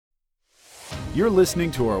You're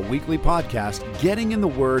listening to our weekly podcast, Getting in the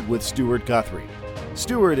Word with Stuart Guthrie.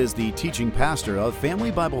 Stuart is the teaching pastor of Family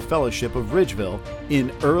Bible Fellowship of Ridgeville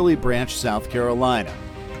in Early Branch, South Carolina.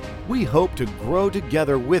 We hope to grow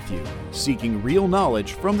together with you, seeking real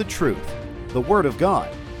knowledge from the truth, the Word of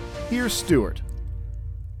God. Here's Stuart.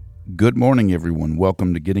 Good morning, everyone.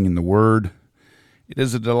 Welcome to Getting in the Word. It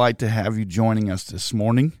is a delight to have you joining us this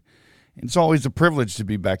morning. It's always a privilege to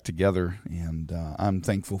be back together, and I'm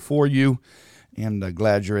thankful for you, and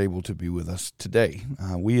glad you're able to be with us today.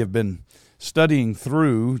 We have been studying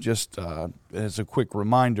through, just as a quick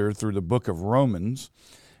reminder, through the book of Romans,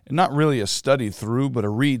 and not really a study through, but a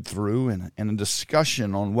read through and a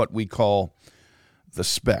discussion on what we call the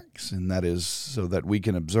specs, and that is so that we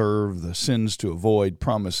can observe, the sins to avoid,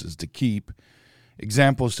 promises to keep,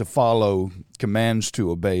 examples to follow, commands to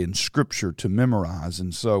obey, and scripture to memorize.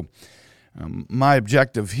 And so my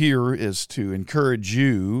objective here is to encourage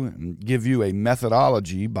you and give you a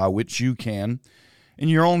methodology by which you can, in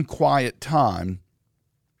your own quiet time,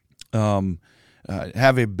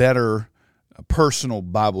 have a better personal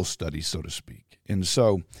Bible study, so to speak. And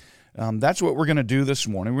so that's what we're going to do this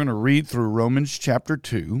morning. We're going to read through Romans chapter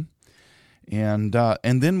 2, and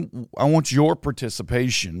then I want your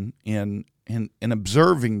participation in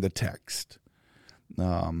observing the text.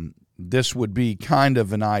 This would be kind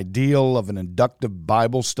of an ideal of an inductive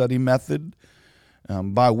Bible study method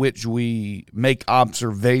by which we make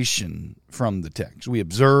observation from the text. We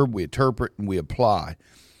observe, we interpret, and we apply.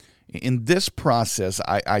 In this process,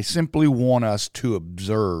 I simply want us to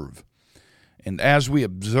observe. And as we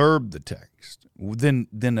observe the text, then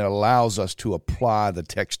it allows us to apply the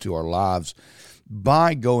text to our lives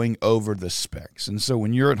by going over the specs. And so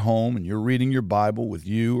when you're at home and you're reading your Bible with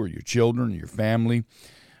you or your children or your family,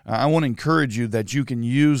 I want to encourage you that you can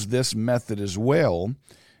use this method as well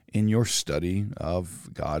in your study of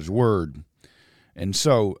God's Word. And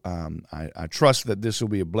so I trust that this will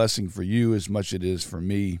be a blessing for you as much as it is for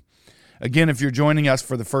me. Again, if you're joining us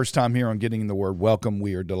for the first time here on Getting in the Word, welcome.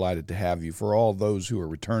 We are delighted to have you. For all those who are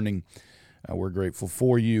returning, we're grateful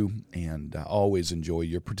for you and always enjoy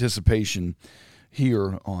your participation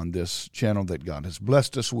here on this channel that God has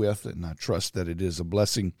blessed us with, and I trust that it is a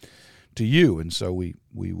blessing to you. And so we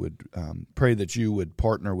would pray that you would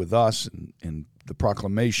partner with us in the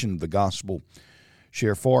proclamation of the gospel,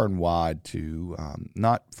 share far and wide to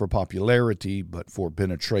not for popularity, but for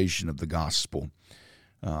penetration of the gospel.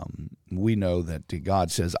 We know that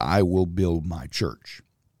God says, I will build my church,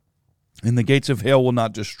 and the gates of hell will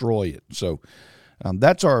not destroy it. So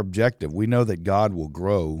that's our objective. We know that God will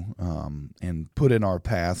grow and put in our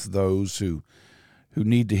path those who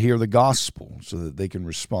need to hear the gospel so that they can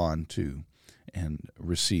respond to and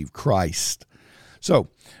receive Christ. So,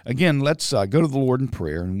 again, let's go to the Lord in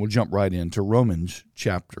prayer, and we'll jump right into Romans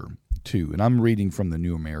chapter 2. And I'm reading from the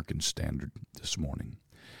New American Standard this morning.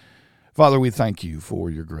 Father, we thank you for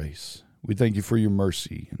your grace. We thank you for your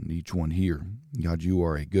mercy in each one here. God, you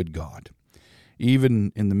are a good God.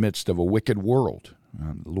 Even in the midst of a wicked world,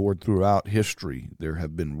 Lord, throughout history, there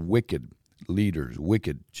have been wicked leaders,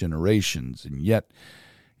 wicked generations, and yet,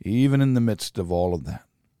 even in the midst of all of that,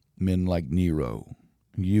 men like Nero,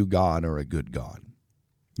 you, God, are a good God.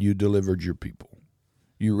 You delivered your people.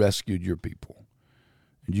 You rescued your people.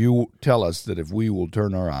 And you tell us that if we will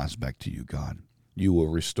turn our eyes back to you, God, you will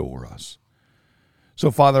restore us. So,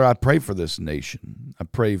 Father, I pray for this nation. I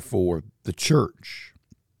pray for the church,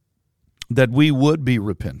 that we would be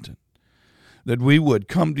repentant, that we would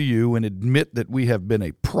come to you and admit that we have been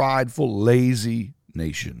a prideful, lazy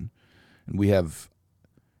nation, and we have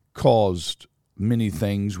caused many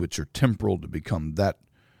things which are temporal to become that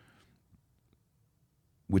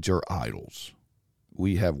which are idols.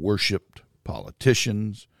 We have worshiped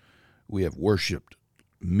politicians. We have worshiped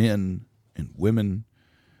men and women.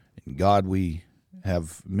 And God, we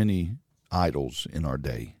have many idols in our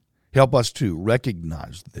day. Help us to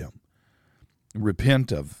recognize them,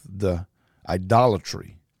 repent of the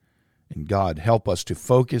idolatry, and God, help us to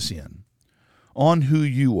focus in on who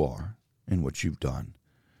you are and what you've done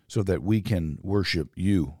so that we can worship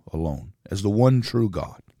you alone as the one true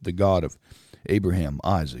God, the God of Abraham,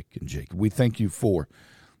 Isaac, and Jacob. We thank you for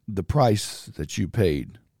the price that you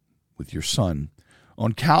paid with your Son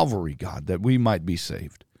on Calvary, God, that we might be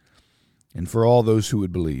saved. And for all those who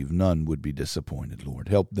would believe, none would be disappointed, Lord.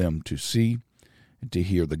 Help them to see and to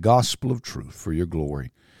hear the gospel of truth for your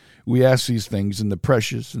glory. We ask these things in the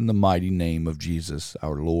precious and the mighty name of Jesus,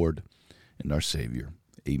 our Lord and our Savior.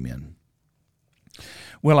 Amen.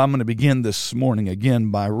 Well, I'm going to begin this morning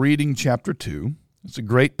again by reading chapter 2. It's a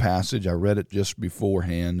great passage. I read it just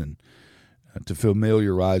beforehand, and to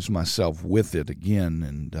familiarize myself with it again,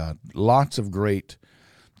 and lots of great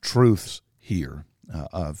truths here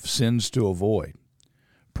of sins to avoid,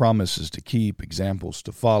 promises to keep, examples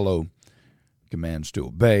to follow, commands to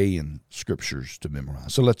obey, and scriptures to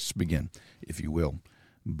memorize. So let's begin, if you will,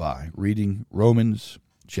 by reading Romans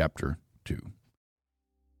chapter 2.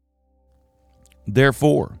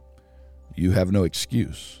 Therefore, you have no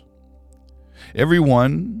excuse, every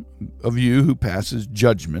one of you who passes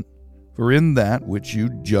judgment, for in that which you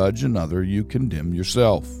judge another, you condemn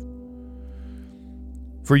yourself.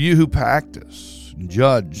 For you who practice and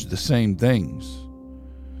judge the same things,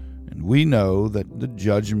 and we know that the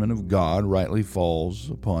judgment of God rightly falls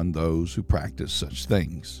upon those who practice such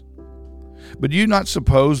things. But do you not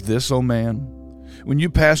suppose this, O man, when you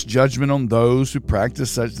pass judgment on those who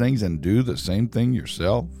practice such things and do the same thing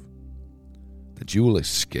yourself, that you will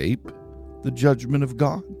escape the judgment of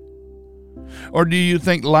God? Or do you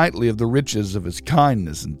think lightly of the riches of his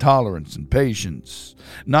kindness and tolerance and patience,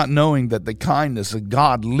 not knowing that the kindness of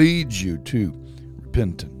God leads you to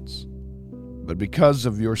repentance? But because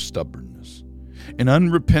of your stubbornness and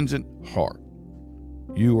unrepentant heart,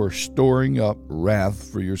 you are storing up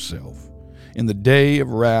wrath for yourself in the day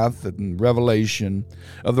of wrath and revelation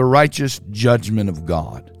of the righteous judgment of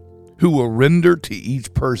God, who will render to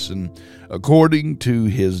each person according to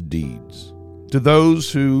his deeds. To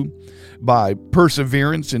those who, by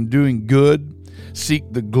perseverance in doing good, seek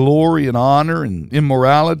the glory and honor and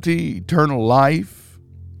immorality, eternal life,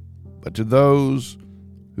 but to those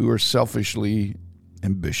who are selfishly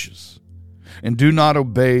ambitious and do not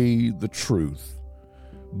obey the truth,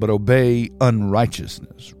 but obey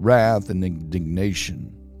unrighteousness, wrath, and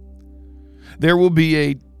indignation, there will be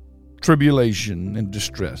a tribulation and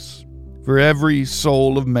distress for every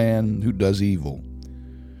soul of man who does evil,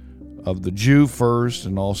 of the Jew first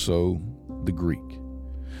and also the Greek.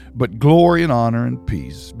 But glory and honor and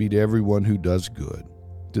peace be to everyone who does good,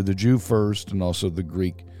 to the Jew first and also the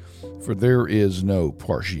Greek, for there is no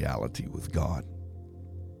partiality with God.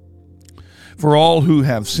 For all who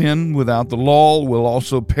have sinned without the law will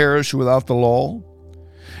also perish without the law,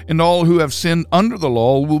 and all who have sinned under the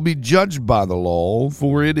law will be judged by the law,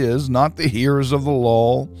 for it is not the hearers of the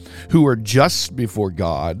law who are just before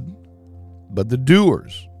God, but the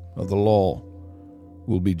doers of the law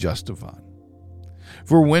will be justified.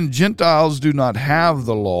 For when Gentiles do not have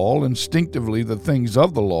the law, instinctively the things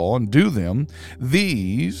of the law, and do them,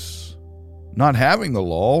 these, not having the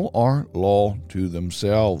law, are law to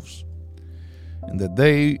themselves, and that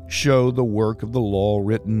they show the work of the law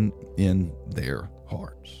written in their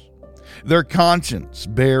hearts, their conscience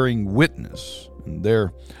bearing witness, and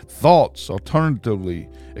their thoughts alternatively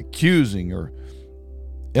accusing or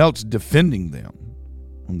else defending them,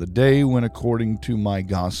 on the day when, according to my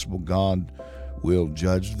gospel, God will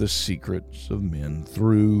judge the secrets of men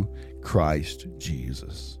through Christ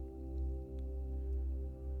Jesus.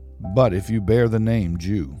 But if you bear the name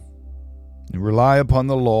Jew, and rely upon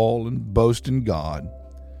the law, and boast in God,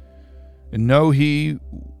 and know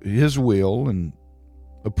his will, and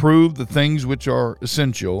approve the things which are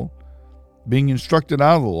essential, being instructed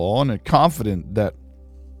out of the law, and are confident that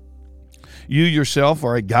you yourself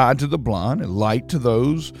are a guide to the blind, a light to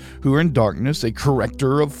those who are in darkness, a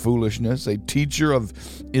corrector of foolishness, a teacher of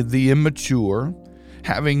the immature,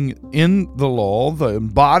 having in the law the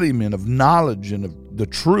embodiment of knowledge and of the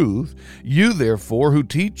truth, you therefore who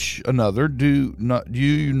teach another, do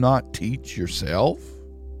you not teach yourself?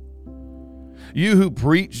 You who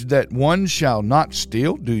preach that one shall not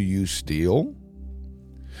steal, do you steal?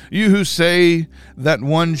 You who say that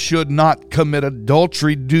one should not commit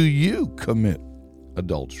adultery, do you commit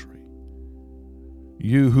adultery?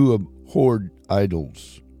 You who abhor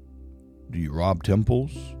idols, do you rob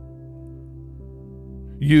temples?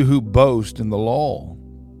 You who boast in the law,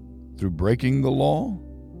 through breaking the law,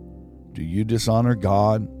 do you dishonor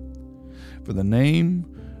God? For the name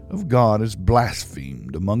of God is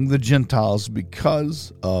blasphemed among the Gentiles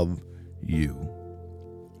because of you,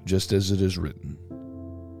 just as it is written.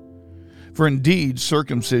 For indeed,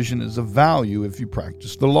 circumcision is of value if you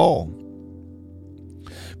practice the law.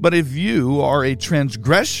 But if you are a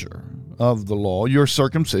transgressor of the law, your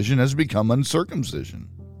circumcision has become uncircumcision.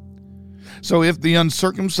 So if the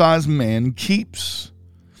uncircumcised man keeps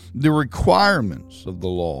the requirements of the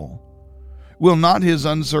law, will not his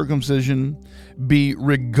uncircumcision be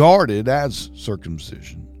regarded as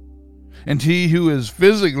circumcision? And he who is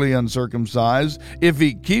physically uncircumcised, if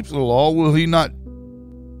he keeps the law, will he not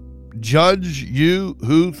judge you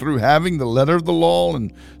who, through having the letter of the law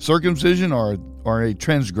and circumcision, are a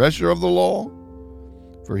transgressor of the law?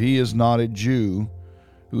 For he is not a Jew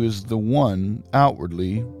who is the one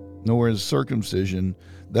outwardly, nor is circumcision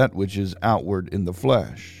that which is outward in the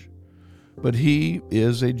flesh, but he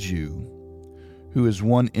is a Jew who is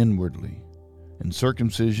one inwardly, and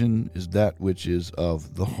circumcision is that which is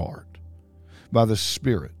of the heart, by the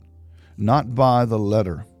Spirit, not by the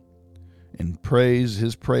letter. And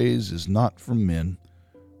his praise is not from men,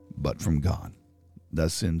 but from God.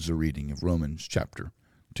 Thus ends the reading of Romans chapter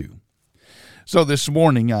 2. So this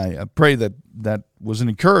morning, I pray that was an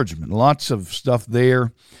encouragement. Lots of stuff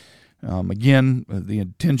there. Again, the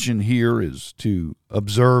intention here is to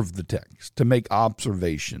observe the text, to make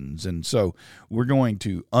observations. And so we're going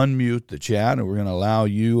to unmute the chat, and we're going to allow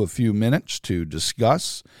you a few minutes to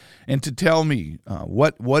discuss and to tell me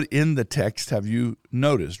what in the text have you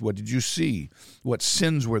noticed? What did you see? What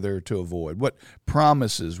sins were there to avoid? What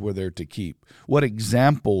promises were there to keep? What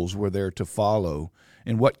examples were there to follow?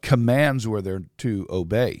 And what commands were there to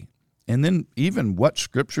obey? And then even what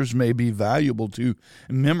scriptures may be valuable to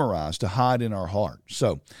memorize, to hide in our heart.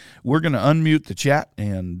 So we're going to unmute the chat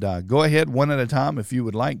and go ahead one at a time if you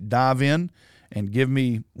would like. Dive in and give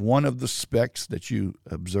me one of the specs that you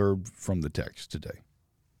observed from the text today.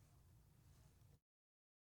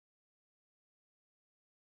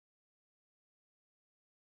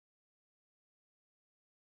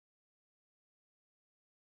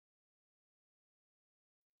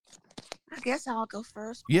 I guess I'll go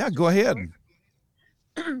first. Yeah, go ahead.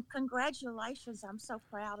 Congratulations. I'm so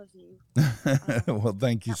proud of you. Well,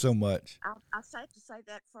 thank you so much. I say to say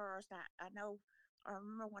that first. I know, I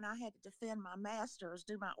remember when I had to defend my master's,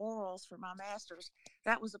 do my orals for my master's,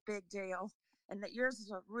 that was a big deal. And that yours is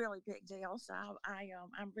a really big deal. So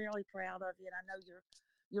I'm really proud of you. And I know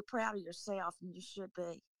you're proud of yourself, and you should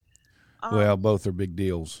be. Well, both are big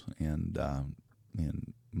deals, and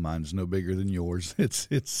mine's no bigger than yours.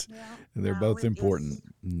 They're both important.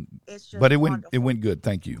 It's just but it wonderful. went good.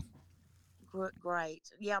 Thank you. Great.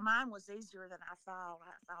 Yeah, mine was easier than I thought.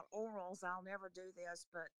 I thought orals, I'll never do this,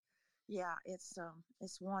 but yeah, it's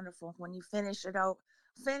wonderful when you finish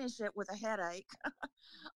it with a headache.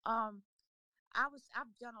 I've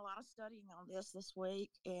done a lot of studying on this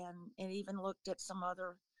week, and even looked at some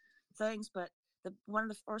other things, but one of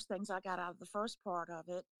the first things I got out of the first part of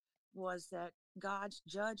it was that God's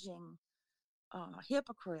judging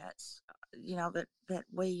hypocrites, that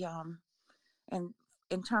we and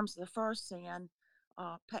in terms of the first sin,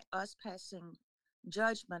 us passing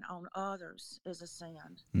judgment on others is a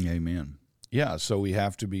sin. Amen. Yeah, so we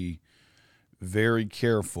have to be very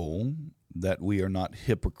careful that we are not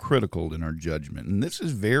hypocritical in our judgment. And this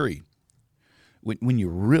is when you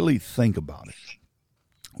really think about it,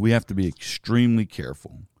 we have to be extremely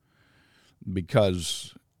careful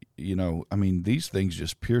because, these things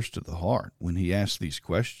just pierce to the heart when he asks these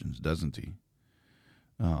questions, doesn't he?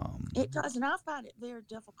 It does, and I find it very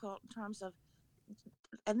difficult in terms of,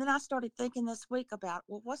 and then I started thinking this week about,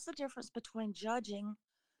 well, what's the difference between judging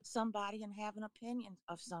somebody and having an opinion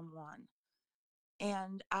of someone?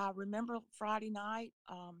 And I remember Friday night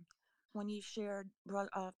when you shared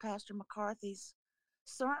Pastor McCarthy's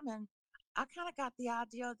sermon, I kind of got the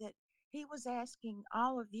idea that he was asking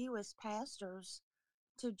all of you as pastors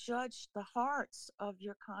to judge the hearts of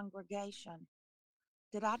your congregation.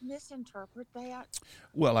 Did I misinterpret that?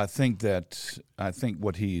 Well, I think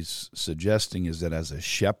what he's suggesting is that as a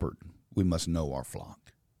shepherd, we must know our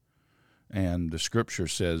flock. And the scripture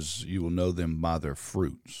says you will know them by their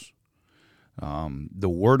fruits. The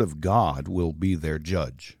word of God will be their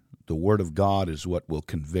judge. The word of God is what will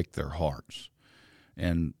convict their hearts.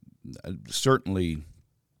 And certainly,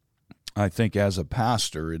 I think as a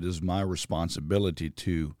pastor, it is my responsibility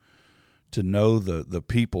to know the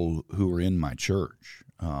people who are in my church.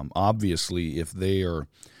 Obviously, if they are,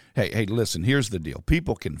 hey, listen, here's the deal.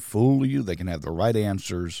 People can fool you. They can have the right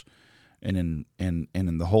answers and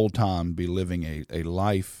in the whole time be living a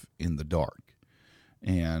life in the dark.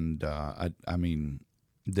 And,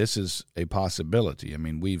 this is a possibility.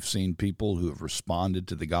 We've seen people who have responded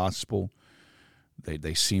to the gospel.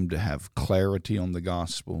 They seem to have clarity on the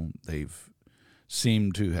gospel. They've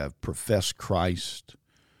seemed to have professed Christ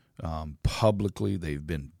publicly. They've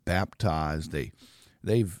been baptized.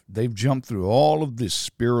 They've jumped through all of these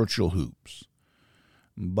spiritual hoops.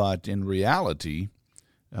 But in reality,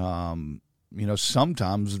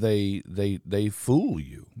 sometimes they fool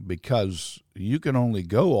you because you can only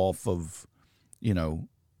go off of,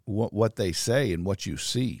 what they say and what you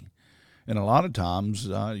see. And a lot of times,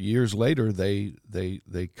 years later, they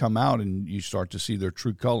come out and you start to see their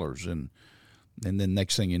true colors. And then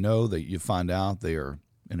next thing you know, that you find out they are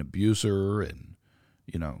an abuser and,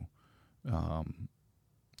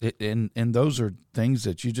 and those are things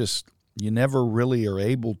that you never really are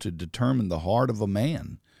able to determine the heart of a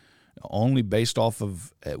man only based off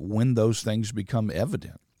of when those things become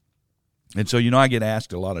evident. And so, I get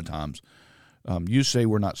asked a lot of times, you say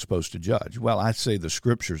we're not supposed to judge. Well, I say the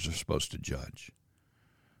Scriptures are supposed to judge.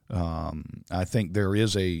 I think there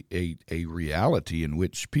is a reality in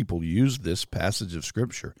which people use this passage of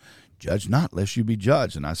Scripture, judge not lest you be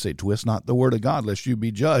judged. And I say, twist not the word of God lest you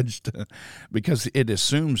be judged, because it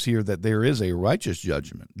assumes here that there is a righteous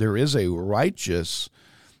judgment. There is a righteous,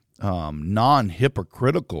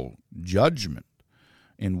 non-hypocritical judgment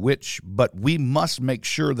but we must make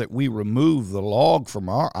sure that we remove the log from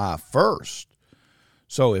our eye first.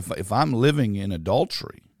 So if I'm living in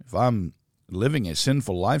adultery, if I'm living a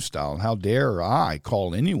sinful lifestyle, how dare I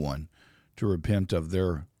call anyone to repent of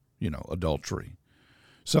their, adultery?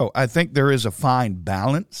 So I think there is a fine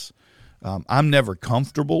balance. I'm never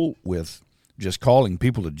comfortable with just calling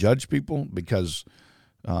people to judge people, because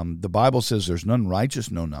the Bible says there's none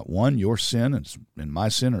righteous, no, not one. Your sin and my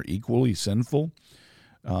sin are equally sinful.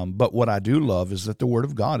 But what I do love is that the Word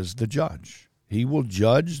of God is the judge. He will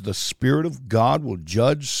judge. The Spirit of God will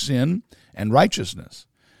judge sin and righteousness.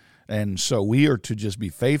 And so we are to just be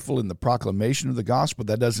faithful in the proclamation of the gospel.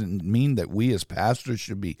 That doesn't mean that we as pastors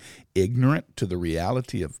should be ignorant to the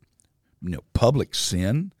reality of public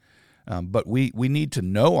sin. But we need to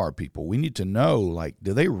know our people. We need to know,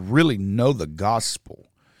 do they really know the gospel?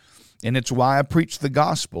 And it's why I preach the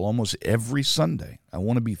gospel almost every Sunday. I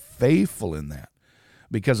want to be faithful in that,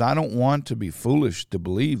 because I don't want to be foolish to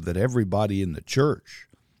believe that everybody in the church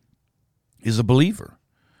is a believer.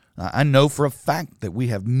 I know for a fact that we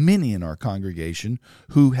have many in our congregation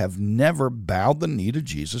who have never bowed the knee to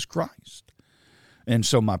Jesus Christ. And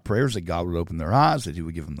so my prayer is that God would open their eyes, that He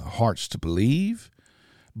would give them the hearts to believe.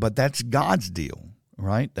 But that's God's deal,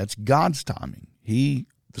 right? That's God's timing. He,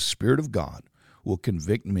 the Spirit of God, will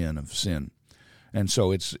convict men of sin. And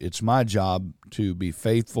so it's my job to be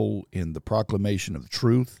faithful in the proclamation of the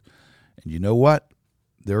truth. And you know what?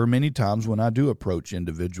 There are many times when I do approach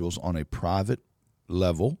individuals on a private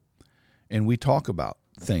level, and we talk about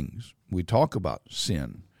things. We talk about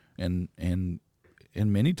sin, and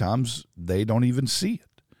many times they don't even see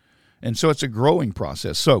it. And so it's a growing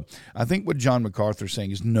process. So I think what John MacArthur is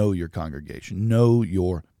saying is know your congregation, know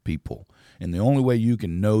your people. And the only way you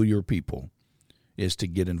can know your people is to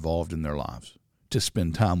get involved in their lives, to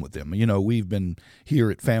spend time with them. We've been here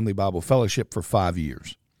at Family Bible Fellowship for 5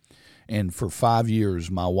 years. And for 5 years,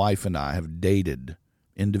 my wife and I have dated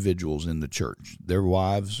individuals in the church. Their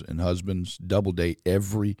wives and husbands double date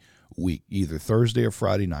every week, either Thursday or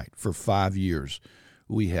Friday night. For 5 years,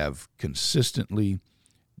 we have consistently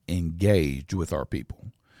engaged with our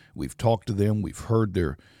people. We've talked to them. We've heard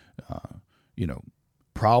their,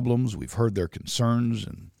 problems. We've heard their concerns.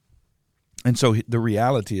 And so the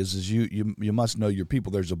reality is you must know your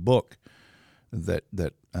people. There's a book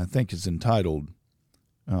that I think is entitled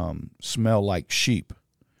Smell Like Sheep.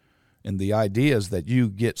 And the idea is that you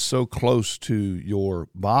get so close to your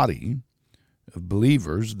body of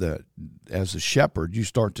believers that as a shepherd, you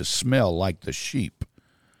start to smell like the sheep.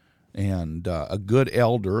 And a good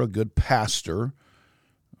elder, a good pastor,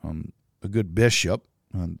 a good bishop,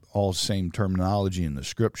 all same terminology in the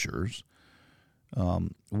Scriptures,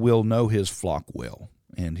 will know his flock well.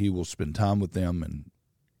 And he will spend time with them and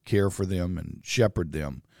care for them and shepherd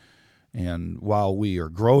them. And while we are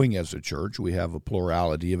growing as a church, we have a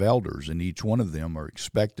plurality of elders, and each one of them are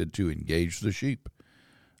expected to engage the sheep,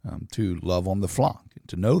 to love on the flock,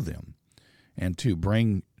 to know them, and to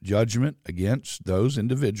bring judgment against those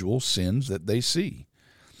individual sins that they see.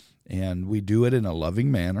 And we do it in a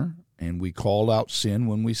loving manner, and we call out sin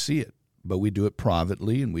when we see it, but we do it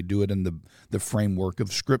privately, and we do it in the framework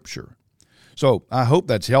of Scripture. So I hope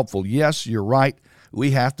that's helpful. Yes, you're right.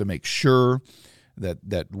 We have to make sure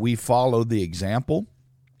that we follow the example.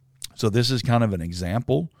 So this is kind of an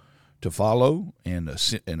example to follow and a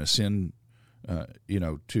sin,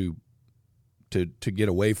 to get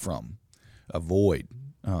away from, avoid,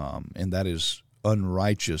 and that is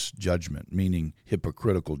unrighteous judgment, meaning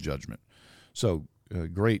hypocritical judgment. So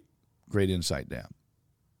great insight, Dan.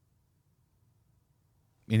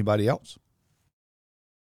 Anybody else?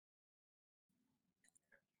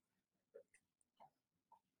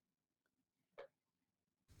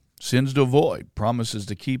 Sins to avoid, promises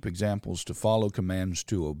to keep, examples to follow, commands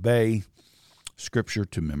to obey, Scripture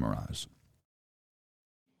to memorize.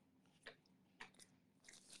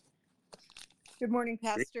 Good morning,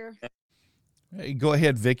 Pastor. Hey, go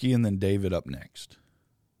ahead, Vicki, and then David up next.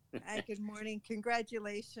 Hi, good morning.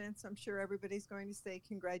 Congratulations. I'm sure everybody's going to say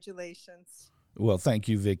congratulations. Well, thank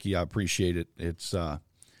you, Vicki. I appreciate it.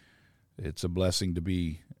 it's a blessing to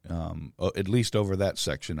be at least over that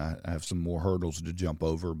section. I have some more hurdles to jump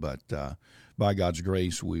over, but by God's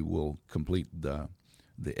grace, we will complete the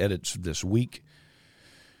edits this week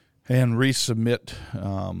and resubmit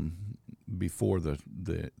before the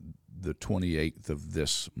 28th of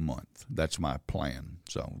this month. That's my plan.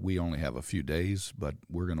 So we only have a few days, but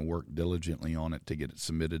we're going to work diligently on it to get it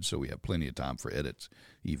submitted so we have plenty of time for edits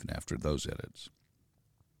even after those edits.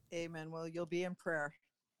 Amen. Well, you'll be in prayer.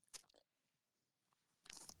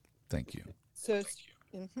 Thank you. So,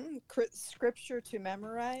 scripture to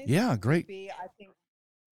memorize. Yeah, great.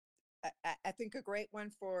 I think a great one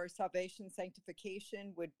for salvation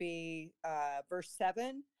sanctification would be verse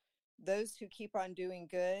 7. Those who keep on doing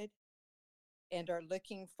good and are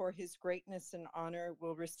looking for his greatness and honor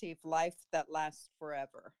will receive life that lasts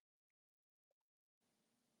forever.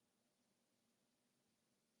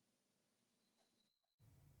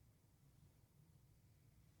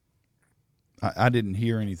 I didn't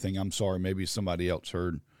hear anything. I'm sorry. Maybe somebody else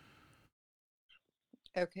heard.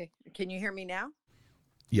 Okay. Can you hear me now?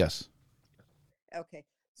 Yes. Okay.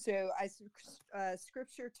 So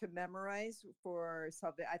scripture to memorize for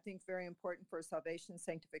I think very important for salvation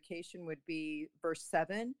sanctification would be verse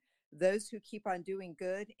 7. Those who keep on doing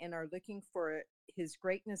good and are looking for his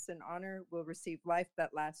greatness and honor will receive life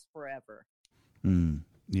that lasts forever.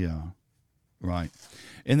 Yeah. Right.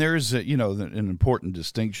 And there is an important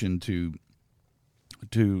distinction to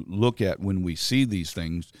look at when we see these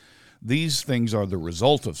things. These things are the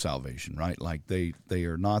result of salvation, right? Like they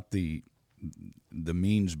are not the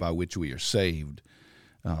means by which we are saved.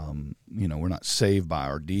 We're not saved by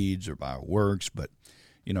our deeds or by our works, but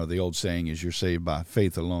the old saying is you're saved by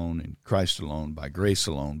faith alone in Christ alone, by grace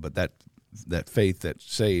alone. But that faith that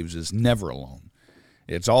saves is never alone.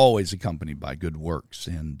 It's always accompanied by good works,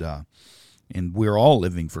 and we're all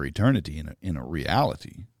living for eternity in a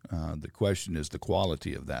reality. The question is the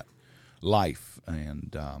quality of that life,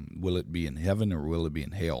 and will it be in heaven or will it be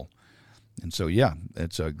in hell? And so, yeah,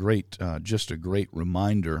 it's a great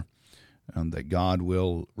reminder that God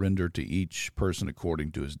will render to each person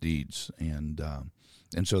according to his deeds, and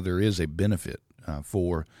so there is a benefit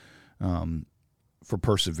for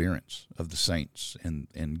perseverance of the saints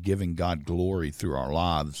and giving God glory through our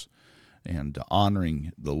lives and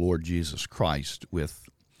honoring the Lord Jesus Christ with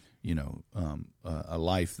a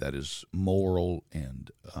life that is moral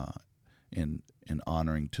and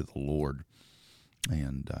honoring to the Lord.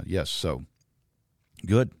 And yes, so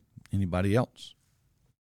good. Anybody else?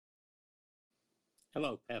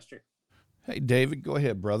 Hello, Pastor. Hey, David, go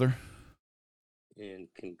ahead, brother. And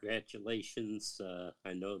congratulations.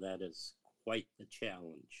 I know that is quite the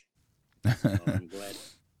challenge. So I'm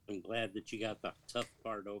glad that you got the tough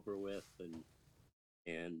part over with,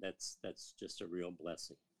 and that's just a real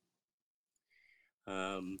blessing.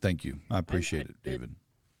 Thank you. I appreciate it, David.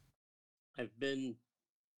 I've been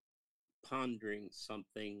pondering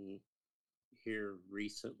something here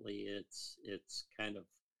recently. It's kind of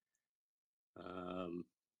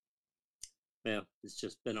it's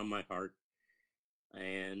just been on my heart,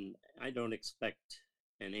 and I don't expect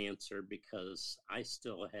an answer because I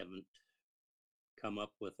still haven't come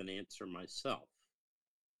up with an answer myself.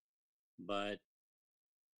 But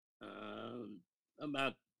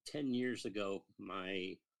about 10 years ago,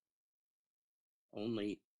 my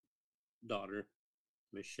only daughter,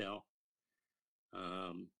 Michelle,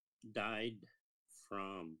 died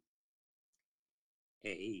from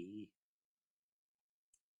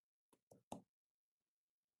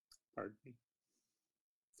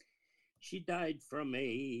she died from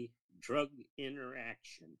a drug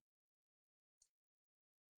interaction.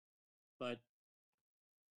 But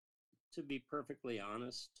to be perfectly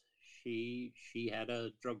honest, she had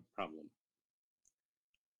a drug problem.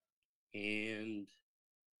 And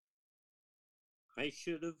I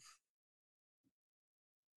should have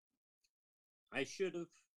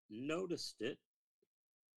noticed it,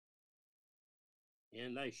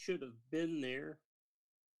 and I should have been there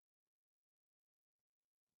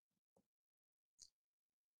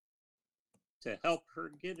to help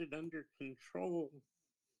her get it under control.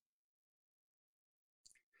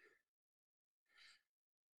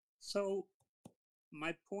 So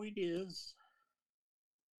my point is,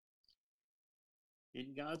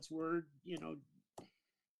 in God's word,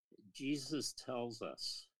 Jesus tells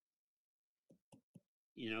us,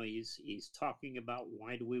 he's talking about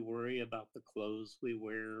why do we worry about the clothes we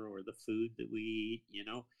wear or the food that we eat,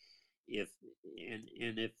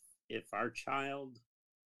 if our child,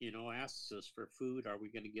 asks us for food, are we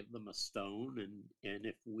going to give them a stone? And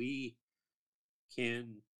if we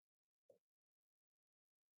can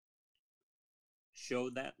show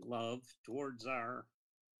that love towards our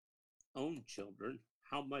own children,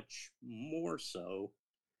 how much more so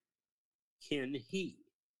can he?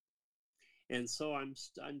 And so I'm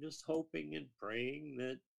just hoping and praying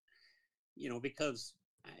that, because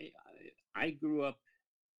I grew up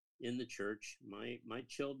in the church. My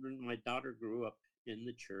children, my daughter grew up in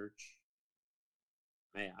the church.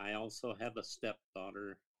 I also have a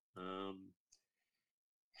stepdaughter,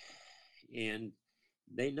 and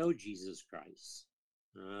they know Jesus Christ.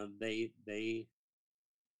 They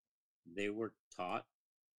were taught,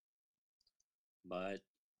 but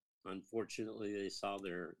unfortunately, they saw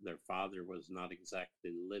their father was not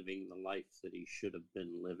exactly living the life that he should have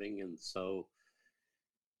been living, and so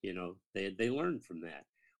they learned from that.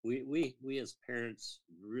 We as parents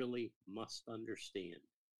really must understand.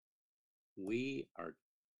 We are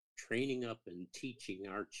training up and teaching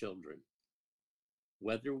our children,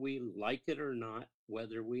 whether we like it or not,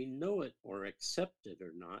 whether we know it or accept it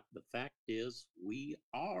or not. The fact is, we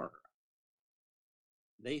are.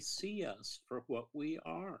 They see us for what we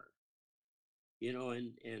are.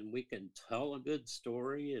 And we can tell a good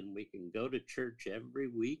story, and we can go to church every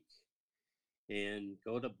week and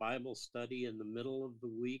go to Bible study in the middle of the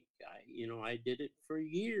week. I did it for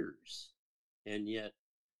years, and yet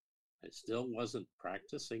I still wasn't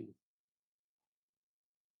practicing.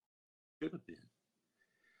 Should have been.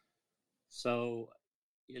 So,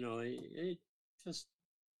 it just,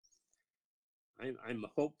 I'm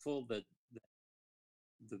hopeful that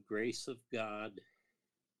the grace of God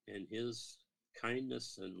and his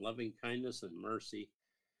kindness and loving kindness and mercy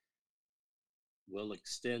will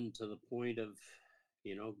extend to the point of,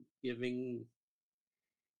 giving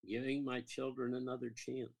my children another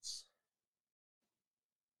chance.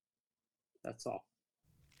 That's all.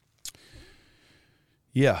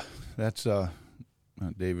 Yeah, that's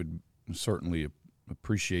David, certainly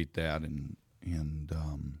appreciate that, and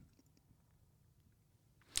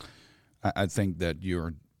I think that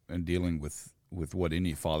you're dealing with what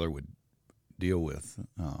any father would deal with,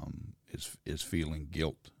 is feeling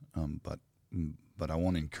guilt, but I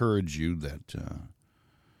want to encourage you that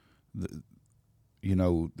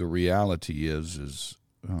the reality is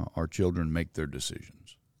our children make their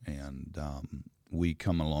decisions, and we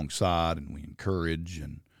come alongside and we encourage,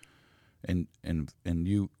 and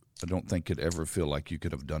you, I don't think could ever feel like you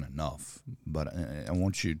could have done enough. But I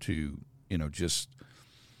want you to just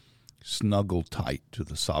snuggle tight to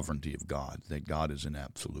the sovereignty of God, that God is in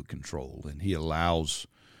absolute control, and he allows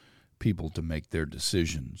people to make their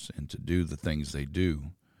decisions and to do the things they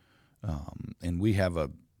do. And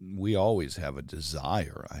we always have a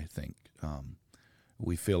desire, I think.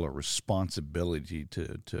 We feel a responsibility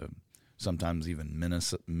to sometimes even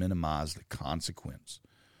minimize the consequence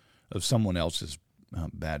of someone else's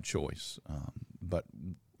bad choice. But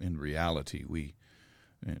in reality,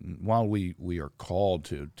 while we are called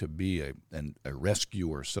to be a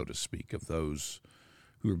rescuer, so to speak, of those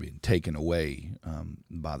who are being taken away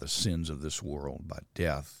by the sins of this world, by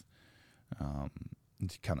death, to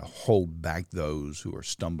kind of hold back those who are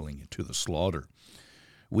stumbling into the slaughter,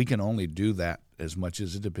 we can only do that as much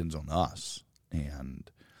as it depends on us. And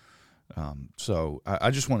so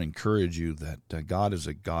I just want to encourage you that God is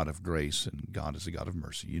a God of grace and God is a God of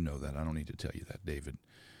mercy. You know that. I don't need to tell you that, David.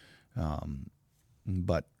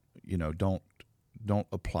 But don't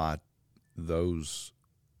apply those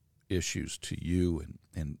issues to you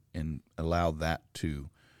and allow that to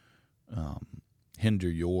hinder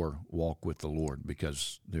your walk with the Lord,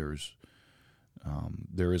 because there is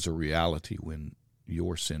a reality when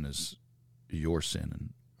your sin is your sin and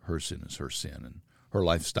her sin is her sin and her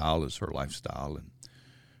lifestyle is her lifestyle, and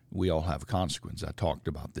we all have a consequence. I talked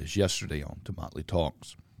about this yesterday on Tomotley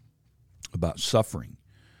Talks about suffering,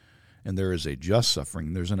 and there is a just suffering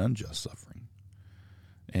and there's an unjust suffering.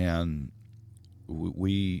 And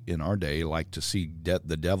we in our day like to see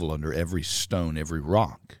the devil under every stone, every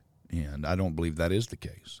rock, and I don't believe that is the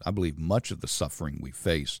case. I believe much of the suffering we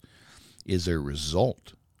face is a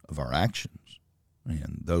result of our actions,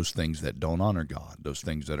 and those things that don't honor God, those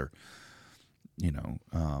things that are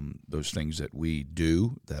those things that we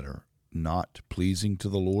do that are not pleasing to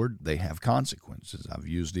the Lord, they have consequences. I've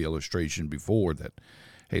used the illustration before that,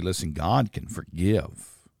 hey, listen, God can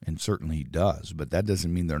forgive, and certainly he does, but that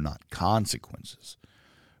doesn't mean there are not consequences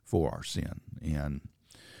for our sin. And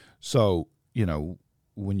so,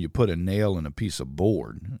 when you put a nail in a piece of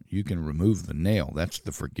board, you can remove the nail. That's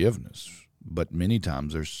the forgiveness. But many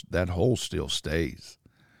times that hole still stays.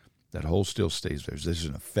 That hole still stays there. There's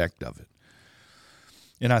an effect of it.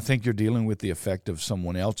 And I think you're dealing with the effect of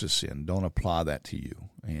someone else's sin. Don't apply that to you.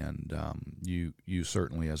 And you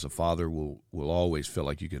certainly, as a father, will always feel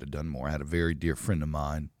like you could have done more. I had a very dear friend of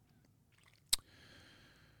mine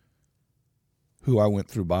who I went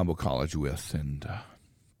through Bible college with, and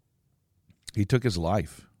he took his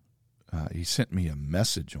life. He sent me a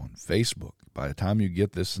message on Facebook. By the time you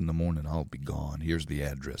get this in the morning, I'll be gone. Here's the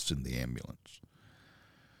address in the ambulance.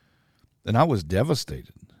 And I was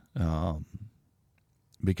devastated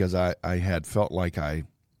because I had felt like I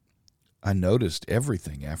noticed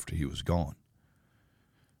everything after he was gone.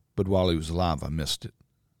 But while he was alive, I missed it.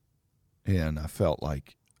 And I felt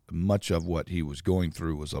like much of what he was going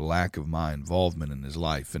through was a lack of my involvement in his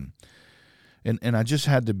life. And I just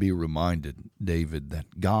had to be reminded, David,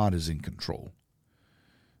 that God is in control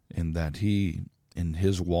and that he, in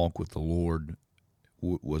his walk with the Lord,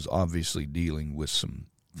 was obviously dealing with some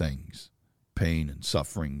things, pain and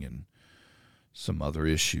suffering and some other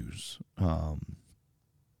issues.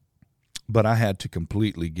 But I had to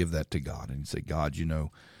completely give that to God and say, God, you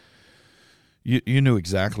knew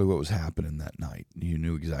exactly what was happening that night. You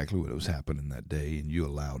knew exactly what was happening that day, and you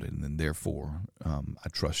allowed it. And therefore, I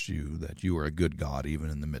trust you that you are a good God even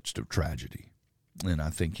in the midst of tragedy. And I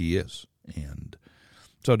think he is. And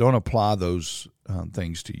so don't apply those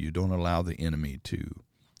things to you. Don't allow the enemy to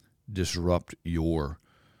disrupt your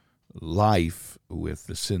life with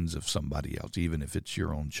the sins of somebody else, even if it's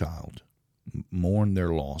your own child. Mourn their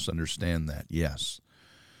loss. Understand that, yes.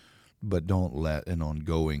 But don't let an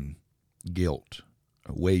ongoing guilt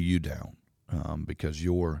weigh you down because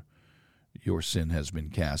your sin has been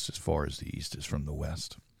cast as far as the east is from the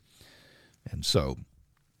west. And so,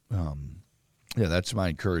 that's my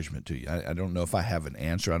encouragement to you. I don't know if I have an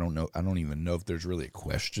answer. I don't even know if there's really a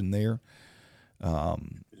question there.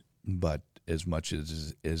 But as much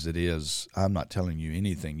as it is, I'm not telling you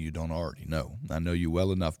anything you don't already know. I know you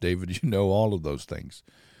well enough, David. You know all of those things.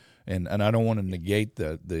 And I don't want to negate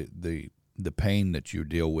the pain that you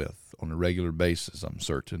deal with on a regular basis. I'm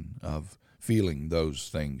certain of feeling those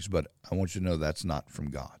things, but I want you to know that's not from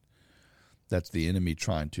God. That's the enemy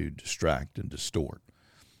trying to distract and distort.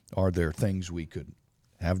 Are there things we could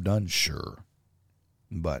have done? Sure.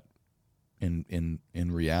 But in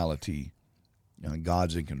reality,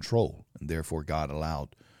 God's in control, and therefore God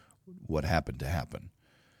allowed what happened to happen.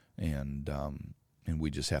 And we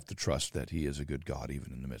just have to trust that he is a good God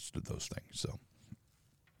even in the midst of those things. So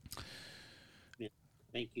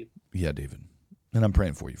thank you. Yeah, David. And I'm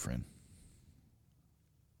praying for you, friend.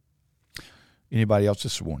 Anybody else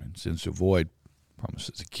this morning? Sins to avoid,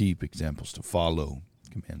 promises to keep, examples to follow,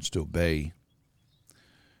 commands to obey,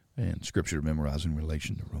 and scripture to memorize in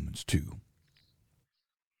relation to Romans 2.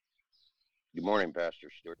 Good morning, Pastor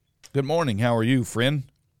Stuart. Good morning. How are you, friend?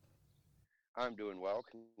 I'm doing well.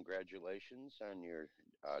 Congratulations on your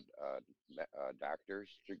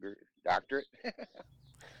doctorate.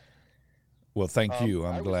 Well, thank you.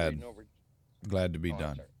 I'm glad to be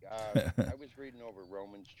done. I was reading over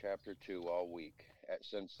Romans chapter 2 all week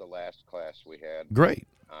since the last class we had. Great.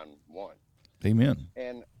 On 1. Amen.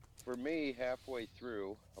 And for me, halfway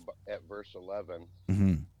through at verse 11,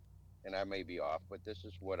 and I may be off, but this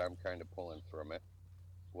is what I'm kind of pulling from it,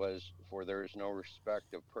 was, for there is no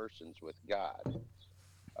respect of persons with God.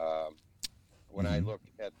 When I look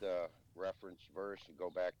at the reference verse and go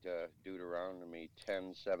back to Deuteronomy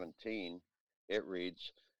 10:17, it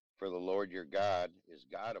reads, "For the Lord your God is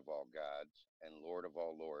God of all gods and Lord of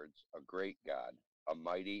all lords, a great God, a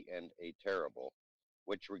mighty and a terrible,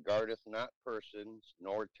 which regardeth not persons,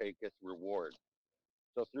 nor taketh reward."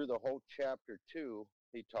 So through the whole chapter 2,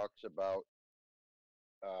 he talks about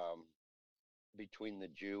between the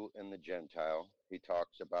Jew and the Gentile. He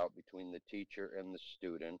talks about between the teacher and the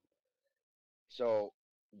student. So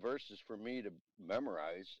verses for me to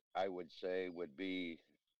memorize, I would say, would be,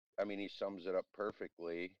 he sums it up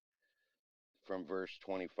perfectly from verse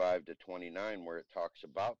 25 to 29, where it talks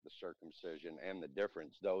about the circumcision and the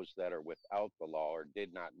difference. Those that are without the law or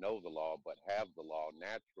did not know the law but have the law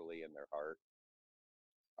naturally in their heart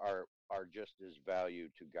are just as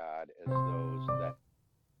valued to God as those that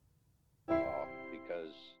law,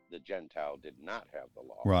 because the Gentile did not have the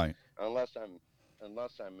law. Right. Unless I'm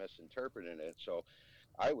misinterpreting it. So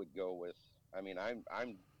I would go with,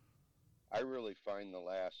 I really find the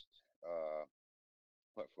last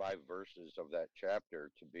 5 verses of that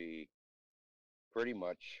chapter to be pretty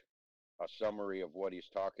much a summary of what he's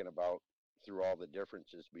talking about through all the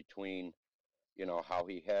differences between, how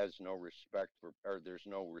he has no respect for, or there's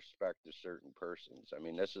no respect to certain persons.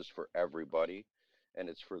 This is for everybody, and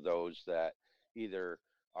it's for those that either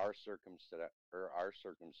are circumcised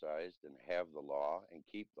and have the law and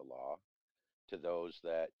keep the law, to those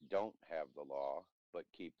that don't have the law but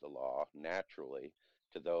keep the law naturally,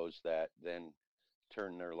 to those that then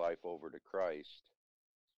turn their life over to Christ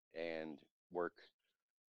and work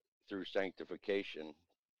through sanctification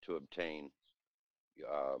to obtain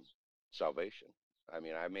salvation. I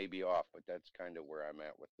mean, I may be off, but that's kind of where I'm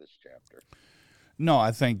at with this chapter. No,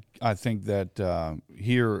 I think that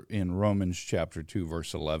here in Romans chapter 2,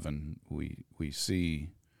 verse 11, we see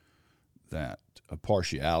that a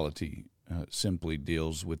partiality simply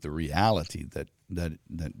deals with the reality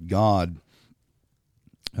that God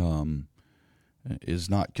is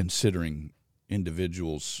not considering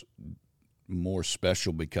individuals more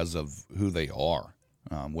special because of who they are,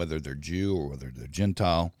 whether they're Jew or whether they're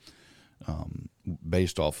Gentile,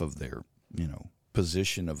 based off of their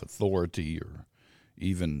position of authority or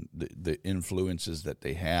even the influences that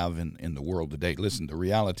they have in the world today. Listen, the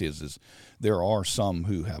reality is there are some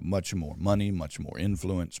who have much more money, much more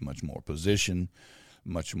influence, much more position,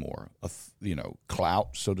 much more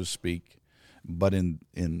clout, so to speak. But in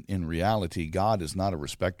reality, God is not a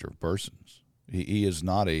respecter of persons. He is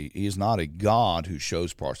not a God who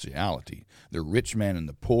shows partiality. The rich man and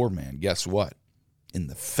the poor man, guess what? In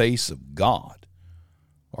the face of God,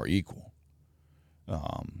 are equal.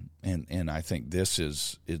 And I think this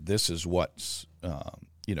is what's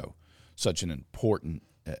such an important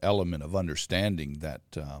element of understanding that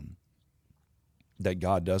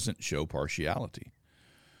God doesn't show partiality.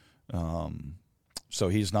 So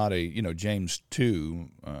he's not James 2,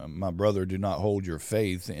 my brother, do not hold your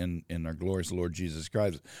faith in our glorious Lord Jesus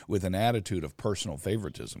Christ with an attitude of personal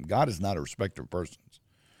favoritism. God is not a respecter of persons,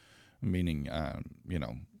 meaning,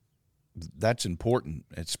 that's important,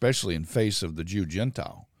 especially in face of the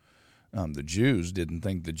Jew-Gentile. The Jews didn't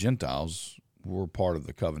think the Gentiles were part of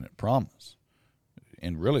the covenant promise,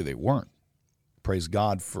 and really they weren't. Praise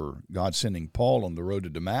God for God sending Paul on the road to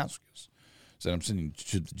Damascus. Said, I'm sending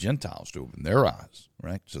to the Gentiles to open their eyes,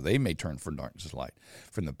 right? So they may turn from darkness to light,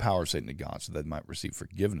 from the power of Satan to God, so they might receive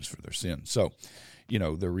forgiveness for their sins. So,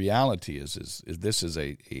 the reality is this is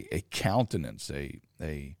a countenance,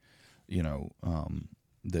 the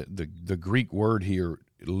Greek word here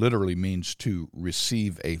literally means to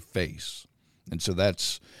receive a face. And so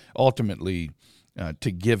that's ultimately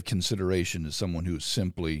to give consideration to someone who is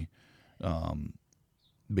simply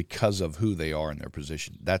because of who they are in their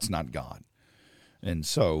position. That's not God. And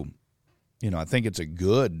so, I think it's a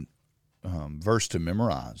good verse to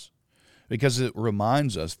memorize because it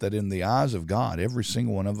reminds us that in the eyes of God, every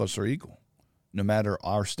single one of us are equal, no matter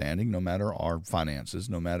our standing, no matter our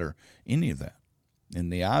finances, no matter any of that.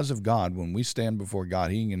 In the eyes of God, when we stand before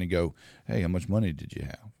God, He ain't going to go, hey, how much money did you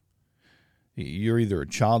have? You're either a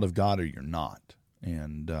child of God or you're not.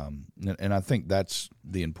 And I think that's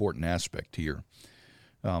the important aspect here.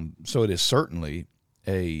 So it is certainly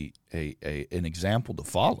an example to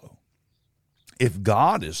follow. If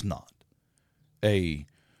God is not a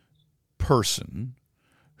person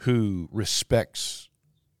who respects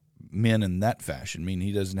men in that fashion, meaning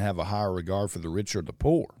He doesn't have a higher regard for the rich or the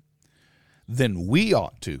poor, then we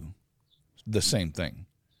ought to the same thing.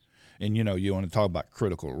 And, you want to talk about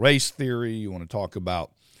critical race theory. You want to talk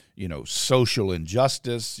about, social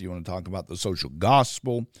injustice. You want to talk about the social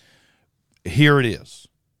gospel. Here it is.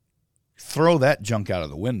 Throw that junk out of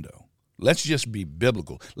the window. Let's just be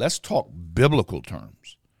biblical. Let's talk biblical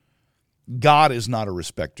terms. God is not a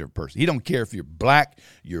respecter of persons. He don't care if you're black,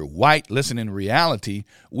 you're white. Listen, in reality,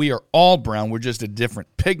 we are all brown. We're just a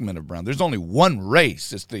different pigment of brown. There's only one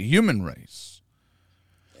race. It's the human race.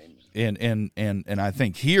 And I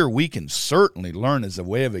think here we can certainly learn as a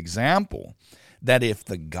way of example that if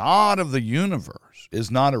the God of the universe is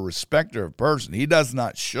not a respecter of person, He does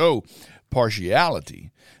not show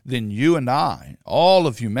partiality, then you and I, all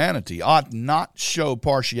of humanity, ought not show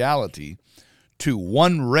partiality to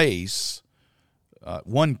one race,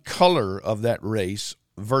 one color of that race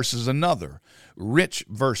versus another, rich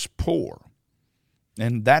versus poor.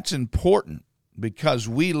 And that's important because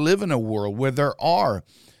we live in a world where there are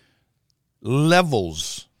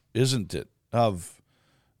levels, isn't it, of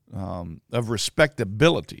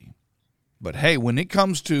respectability. But hey, when it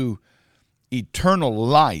comes to eternal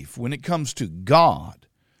life, when it comes to God,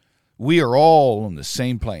 we are all on the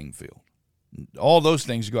same playing field. All those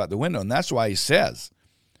things go out the window, and that's why He says,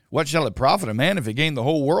 what shall it profit a man if he gain the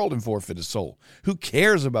whole world and forfeit his soul? Who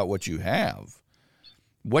cares about what you have?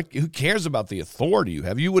 Who cares about the authority you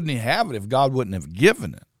have? You wouldn't have it if God wouldn't have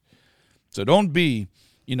given it. So don't be,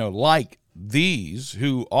 like these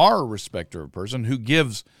who are a respecter of person, who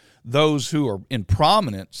gives those who are in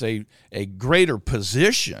prominence a greater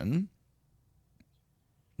position.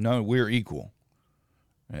 No, we're equal.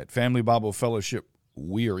 At Family Bible Fellowship,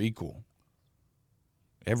 we are equal.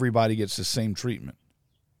 Everybody gets the same treatment,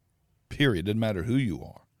 period. Doesn't matter who you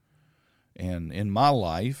are. And in my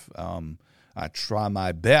life, I try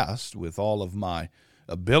my best with all of my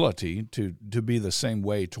ability to be the same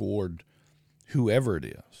way toward whoever it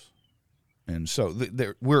is. And so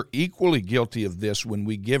we're equally guilty of this when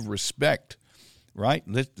we give respect, right?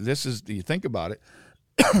 This is, you think about it,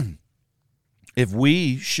 if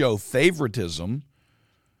we show favoritism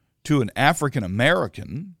to an African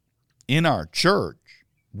American in our church,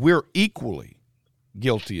 we're equally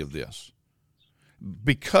guilty of this,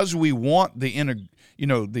 because we want the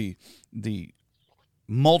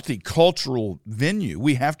multicultural venue.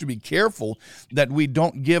 We have to be careful that we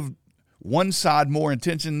don't give one side more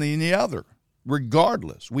attention than the other.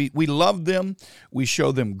 Regardless, we love them, we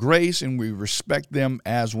show them grace, and we respect them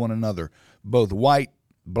as one another, both white,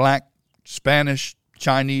 black, Spanish,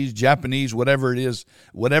 Chinese, Japanese, whatever it is,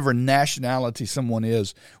 whatever nationality someone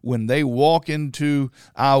is. When they walk into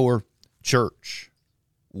our church,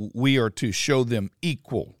 we are to show them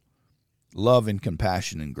equal love and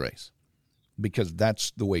compassion and grace, because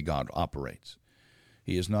that's the way God operates.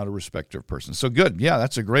 He is not a respecter of persons. So good. Yeah,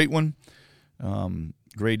 that's a great one.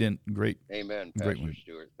 Great. Amen, Pastor Pastor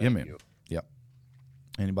Stuart. Amen. You. Yep.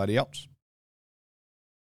 Anybody else?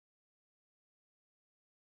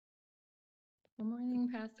 Good morning,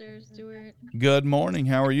 Pastor Stuart. Good morning.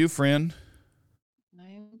 How are you, friend?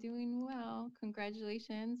 I'm doing well.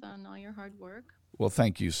 Congratulations on all your hard work. Well,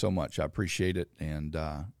 thank you so much. I appreciate it. And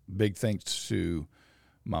big thanks to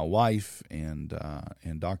my wife and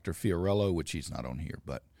Dr. Fiorello, which he's not on here,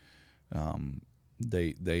 but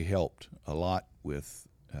they helped a lot with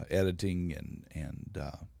editing, and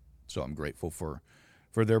so I'm grateful for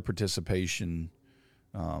their participation,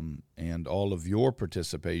 and all of your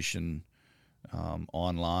participation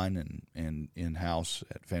online and in-house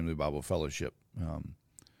at Family Bible Fellowship,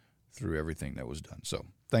 through everything that was done. So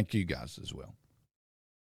thank you guys as well.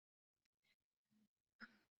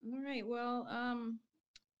 All right. Well,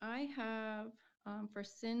 I have for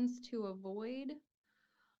sins to avoid,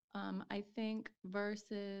 I think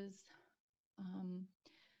verses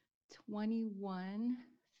 21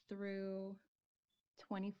 through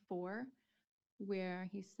 24, where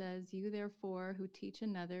he says, "You therefore who teach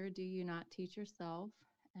another, do you not teach yourself?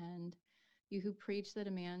 And you who preach that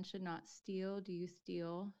a man should not steal, do you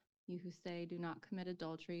steal? You who say, do not commit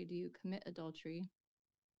adultery, do you commit adultery?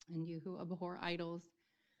 And you who abhor idols,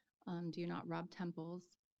 do you not rob temples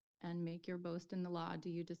and make your boast in the law? Do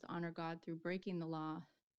you dishonor God through breaking the law?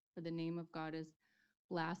 For the name of God is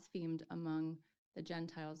blasphemed among the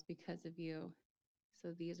Gentiles because of you."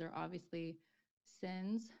 So these are obviously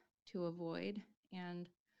sins to avoid. And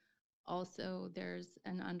also there's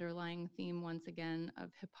an underlying theme, once again,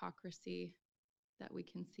 of hypocrisy that we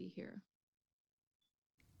can see here.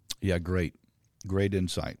 Yeah, great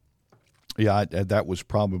insight. Yeah, that was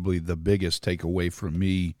probably the biggest takeaway for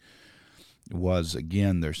me, was,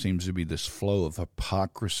 again, there seems to be this flow of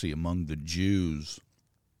hypocrisy among the Jews,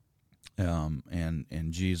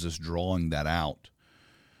 and Jesus drawing that out,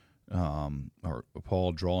 or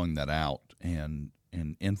Paul drawing that out, and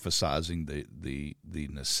emphasizing the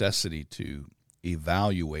necessity to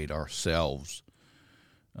evaluate ourselves.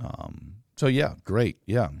 So yeah, great.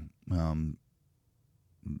 Yeah.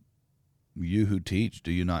 You who teach,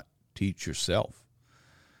 do you not teach yourself?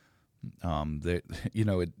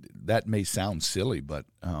 That may sound silly, but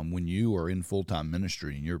when you are in full-time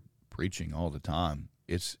ministry and you're preaching all the time,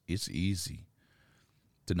 it's easy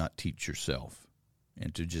to not teach yourself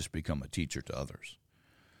and to just become a teacher to others.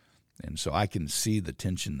 And so I can see the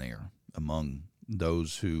tension there among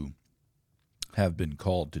those who have been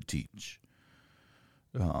called to teach,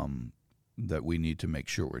 that we need to make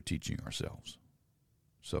sure we're teaching ourselves.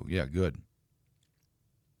 So, yeah, good.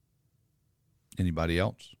 Anybody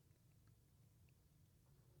else?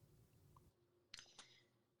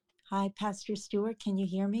 Hi, Pastor Stuart. Can you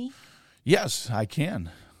hear me? Yes, I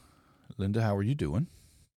can. Linda, how are you doing?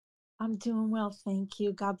 I'm doing well, thank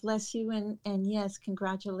you. God bless you, and yes,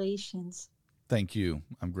 congratulations. Thank you.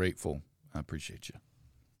 I'm grateful. I appreciate you.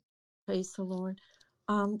 Praise the Lord.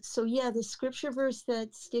 So yeah, the scripture verse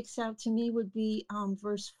that sticks out to me would be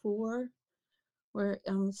verse 4, where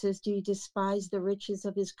it says, "Do you despise the riches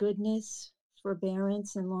of his goodness,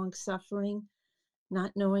 forbearance, and long suffering,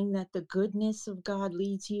 not knowing that the goodness of God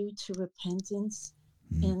leads you to repentance?"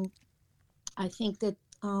 Mm-hmm. And I think that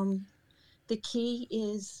the key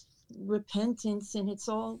is repentance, and it's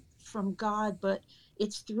all from God, but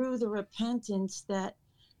it's through the repentance that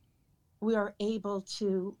we are able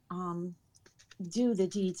to do the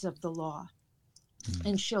deeds of the law, mm-hmm.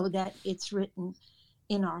 and show that it's written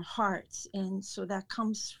in our hearts. And so that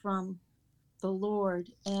comes from the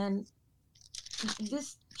Lord. And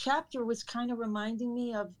this chapter was kind of reminding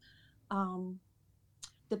me of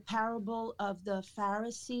the parable of the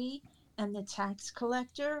Pharisee and the tax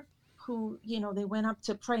collector, who, they went up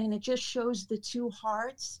to pray, and it just shows the two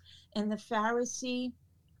hearts. And the Pharisee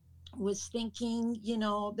was thinking,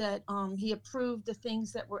 that he approved the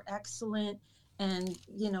things that were excellent, and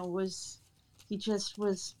he just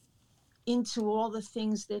was into all the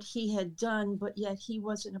things that he had done, but yet he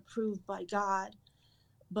wasn't approved by God.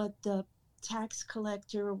 But the tax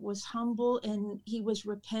collector was humble and he was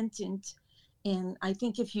repentant. And I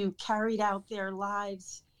think if you carried out their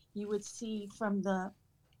lives, you would see from the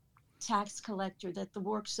tax collector that the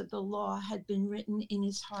works of the law had been written in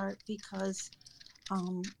his heart because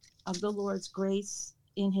of the Lord's grace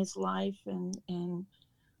in his life. And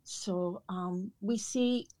so we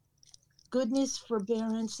see goodness,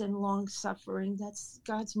 forbearance, and long suffering. That's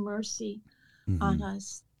God's mercy on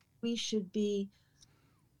us. We should be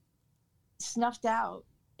snuffed out,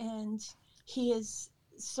 and he is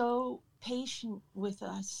so patient with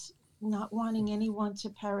us, not wanting anyone to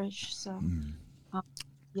perish. So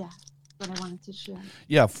yeah, what I wanted to share.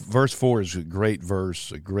 Yeah, verse 4 is a great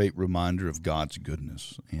verse, a great reminder of God's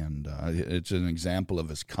goodness, and it's an example of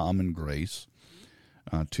his common grace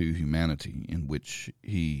to humanity, in which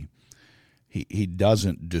he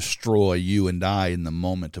doesn't destroy you and I in the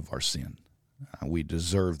moment of our sin. We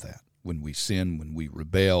deserve that. When we sin, when we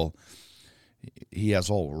rebel, he has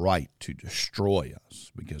all right to destroy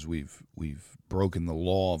us because we've broken the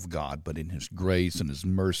law of God. But in his grace and his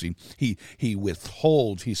mercy, he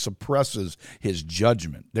withholds, he suppresses his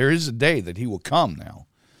judgment. There is a day that he will come now.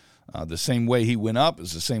 The same way he went up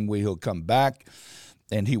is the same way he'll come back.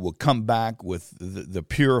 And he will come back with the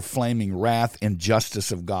pure flaming wrath and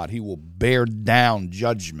justice of God. He will bear down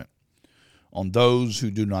judgment on those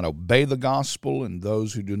who do not obey the gospel and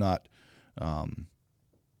those who do not, I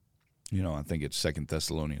think it's 2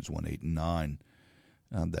 Thessalonians 1:8-9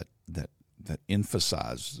 that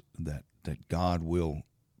emphasize that God will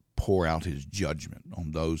pour out his judgment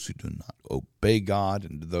on those who do not obey God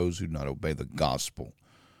and those who do not obey the gospel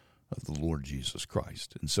of the Lord Jesus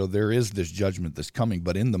Christ. And so there is this judgment that's coming,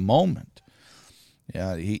 but in the moment,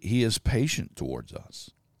 he is patient towards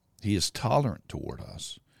us. He is tolerant toward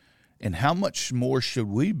us. And how much more should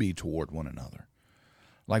we be toward one another?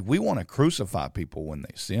 Like, we want to crucify people when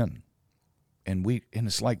they sin. And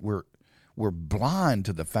it's like we're blind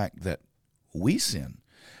to the fact that we sin.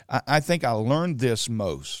 I think I learned this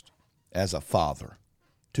most as a father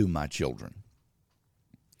to my children.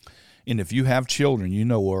 And if you have children, you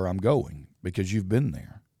know where I'm going because you've been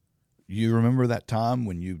there. You remember that time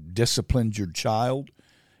when you disciplined your child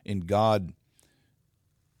and God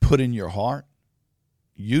put in your heart?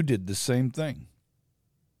 You did the same thing.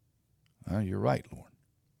 You're right, Lord.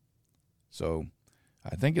 So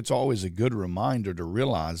I think it's always a good reminder to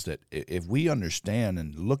realize that if we understand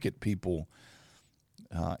and look at people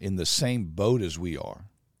in the same boat as we are,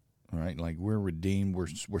 right? Like, we're redeemed,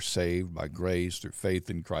 we're saved by grace through faith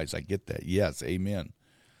in Christ. I get that. Yes, amen.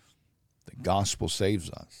 The gospel saves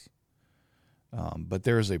us. But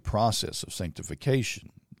there is a process of sanctification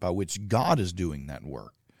by which God is doing that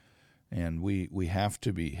work. And we have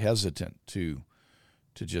to be hesitant to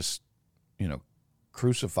just,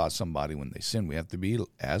 crucify somebody when they sin. We have to be,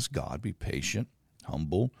 as God, be patient,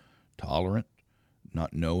 humble, tolerant,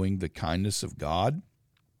 not knowing the kindness of God,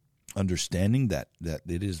 understanding that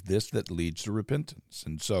it is this that leads to repentance.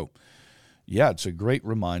 And so, it's a great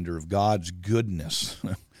reminder of God's goodness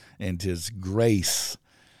and his grace,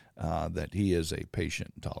 that he is a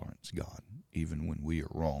patient and tolerant God, even when we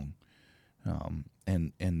are wrong.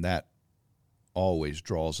 And that always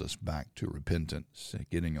draws us back to repentance,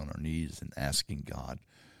 getting on our knees and asking God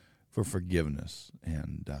for forgiveness.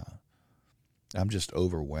 And I'm just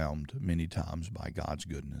overwhelmed many times by God's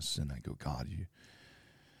goodness. And I go, God,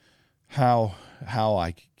 how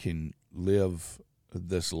I can live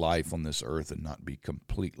this life on this earth and not be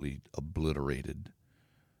completely obliterated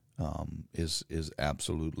is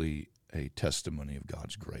absolutely a testimony of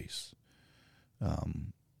God's grace.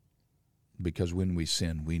 Because when we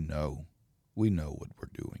sin, we know what we're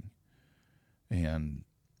doing, and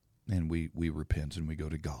we repent and we go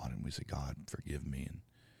to God and we say, God, forgive me, and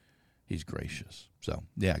he's gracious. So,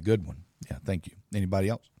 good one. Yeah, thank you. Anybody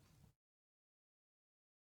else?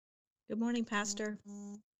 Good morning, Pastor.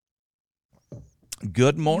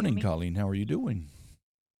 Good morning, Colleen. How are you doing?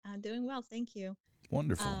 I'm doing well, thank you.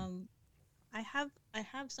 Wonderful. I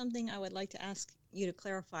have something I would like to ask you to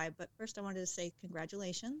clarify, but first I wanted to say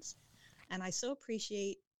congratulations, and I so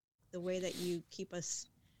appreciate the way that you keep us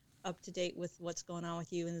up to date with what's going on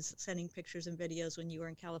with you and sending pictures and videos when you were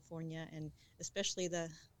in California, and especially the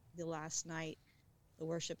last night, the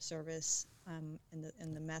worship service and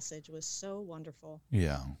the message was so wonderful.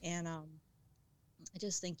 Yeah. And I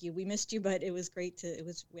just thank you. We missed you, but it was great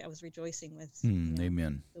I was rejoicing with you know,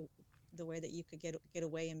 Amen. the way that you could get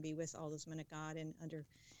away and be with all those men of God and under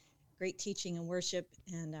great teaching and worship,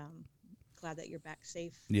 and glad that you're back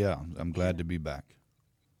safe. Yeah, I'm glad to be back.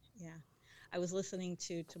 Yeah. I was listening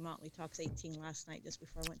to Motley Talks 18 last night just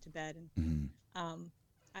before I went to bed, and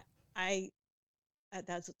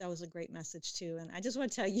that was a great message too. And I just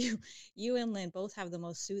want to tell you, you and Lynn both have the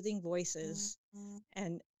most soothing voices,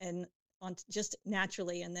 and on just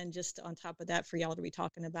naturally, and then just on top of that, for y'all to be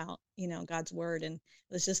talking about, you know, God's word, and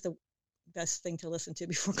it was just the best thing to listen to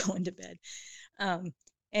before going to bed.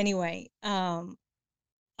 Anyway, and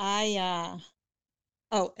the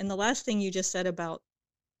last thing you just said about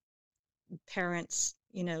parents,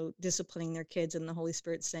 you know, disciplining their kids and the Holy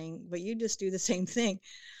Spirit saying, but you just do the same thing.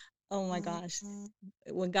 Oh my gosh.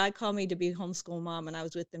 When God called me to be homeschool mom and I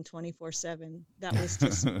was with them 24/7, that was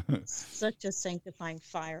just such a sanctifying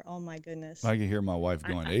fire. Oh my goodness. I can hear my wife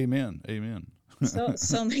going, amen, amen.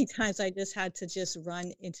 so many times I just had to just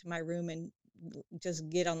run into my room and just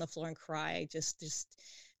get on the floor and cry. Just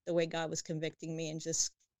the way God was convicting me and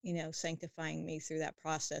just, you know, sanctifying me through that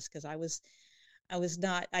process. Cause I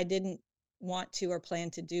didn't want to or plan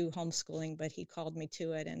to do homeschooling, but he called me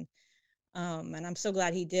to it. And I'm so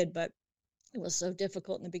glad he did, but it was so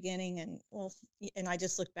difficult in the beginning. And I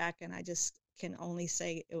just look back and I just can only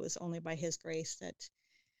say it was only by his grace that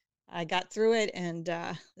I got through it, and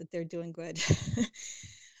that they're doing good.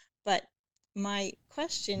 But my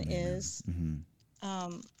question is,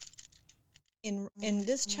 in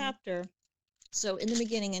this chapter, so in the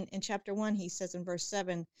beginning, in chapter 1, he says in verse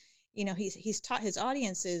 7, you know, he's taught his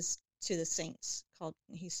audiences to the saints,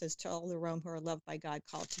 he says, to all the Rome who are loved by God,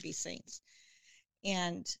 called to be saints.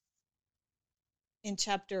 And in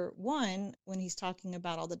chapter 1, when he's talking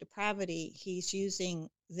about all the depravity, he's using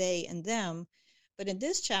they and them. But in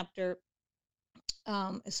this chapter,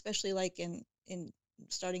 especially like in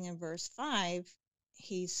starting in verse 5,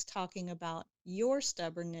 he's talking about your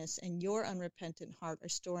stubbornness and your unrepentant heart are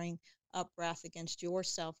storing up wrath against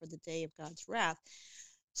yourself for the day of God's wrath.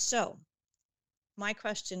 So my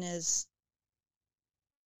question is,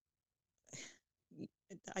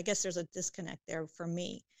 I guess there's a disconnect there for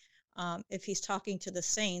me. If he's talking to the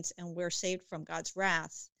saints and we're saved from God's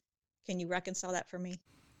wrath, can you reconcile that for me?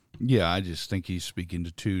 Yeah, I just think he's speaking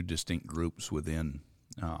to two distinct groups within.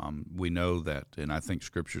 We know that, and I think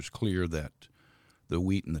Scripture's clear that the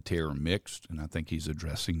wheat and the tare are mixed, and I think he's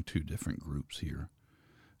addressing two different groups here,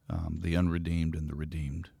 the unredeemed and the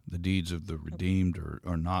redeemed. The deeds of the redeemed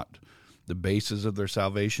are not the basis of their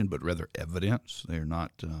salvation, but rather evidence. They're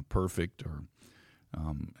not perfect, or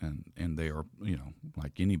and they are, you know,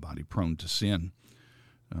 like anybody, prone to sin.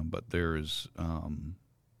 But there is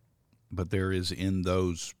in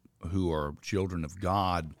those who are children of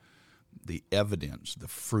God the evidence, the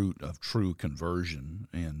fruit of true conversion.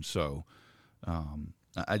 And so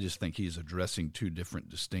I just think he's addressing two different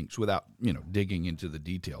distincts without, you know, digging into the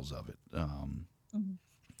details of it.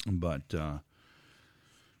 But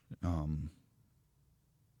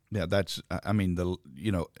yeah, that's, I mean,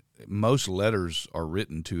 most letters are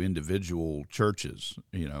written to individual churches,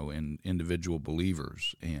 you know, and individual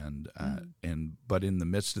believers. But in the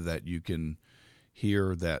midst of that, you can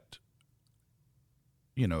hear that,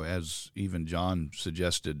 you know, as even John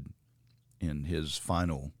suggested in his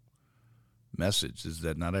final message, is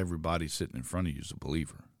that not everybody sitting in front of you is a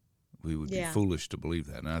believer. We would be foolish to believe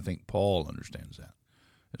that. And I think Paul understands that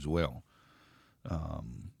as well.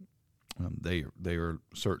 They are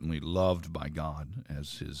certainly loved by God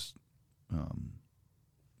as his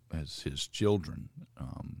children,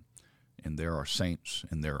 and there are saints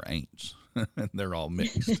and there are ain'ts, and they're all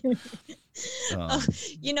mixed.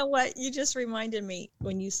 You know what? You just reminded me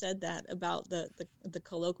when you said that about the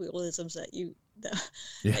colloquialisms that you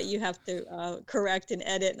have to correct and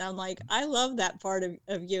edit, and I'm like, I love that part of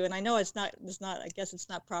you, and I know it's not. I guess it's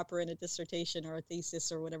not proper in a dissertation or a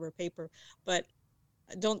thesis or whatever paper, but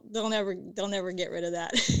don't ever get rid of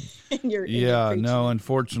that. in your no,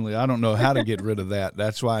 unfortunately, I don't know how to get rid of that.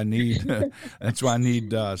 That's why I need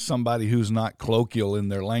somebody who's not colloquial in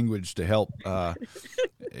their language to help put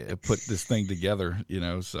this thing together. You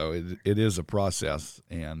know, so it is a process,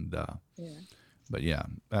 and but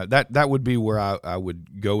that would be where I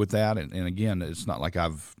would go with that. And again, it's not like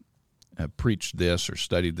I've preached this or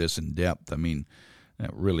studied this in depth. I mean,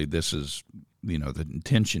 really, this is, you know, the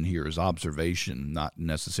intention here is observation, not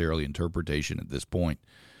necessarily interpretation at this point.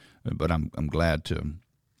 But I'm glad to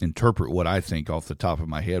interpret what I think off the top of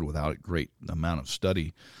my head without a great amount of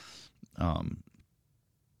study. I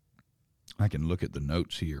can look at the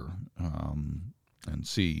notes here and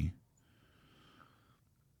see.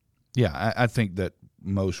 Yeah, I think that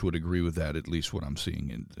most would agree with that, at least what I'm seeing.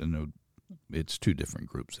 And I know it's two different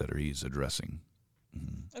groups that he's addressing.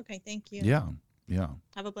 Mm-hmm. Okay, thank you. Yeah.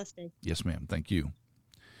 Have a blessed day. Yes, ma'am. Thank you.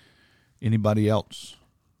 Anybody else?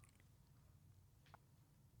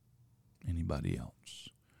 Anybody else?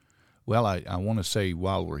 Well, I want to say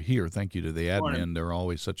while we're here, thank you to the admin. They're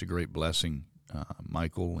always such a great blessing.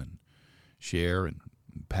 Michael and Cher and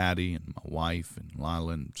Patty and my wife and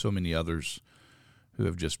Lila and so many others who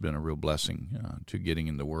have just been a real blessing to getting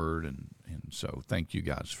in the Word. And so thank you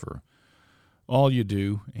guys for all you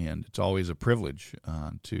do. And it's always a privilege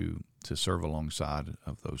to serve alongside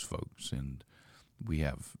of those folks. And we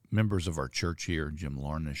have members of our church here, Jim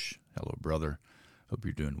Larnish. Hello, brother. Hope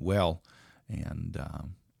you're doing well. And,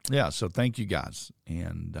 so thank you guys.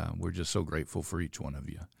 And we're just so grateful for each one of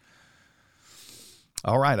you.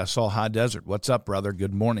 All right, I saw High Desert. What's up, brother?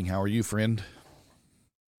 Good morning. How are you, friend?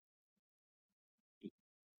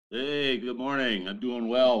 Hey, good morning. I'm doing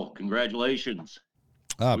well. Congratulations.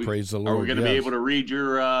 Praise the Lord. Are we going to be able to read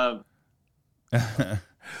your...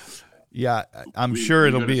 Yeah, I'm sure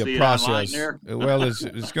it'll be a process. Well,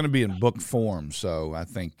 it's going to be in book form, so I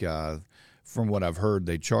think from what I've heard,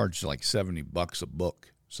 they charge like $70 a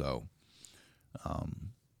book. So,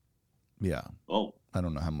 yeah. Oh, I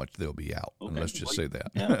don't know how much they'll be out. okay. Let's just say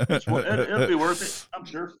that. Yeah, it'll be worth it, I'm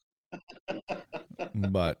sure.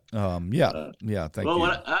 But thank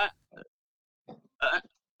you.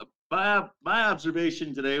 My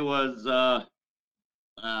observation today was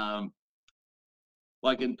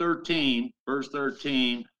like in 13, verse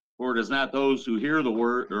 13, for it is not those who hear the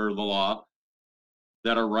word or the law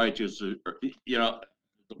that are righteous, the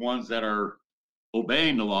ones that are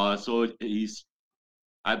obeying the law. So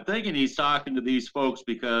I'm thinking he's talking to these folks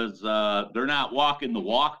because they're not walking the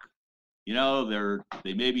walk.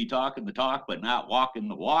 They may be talking the talk, but not walking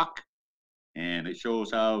the walk. And it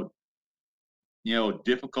shows how,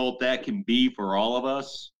 difficult that can be for all of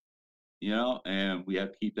us, and we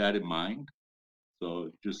have to keep that in mind.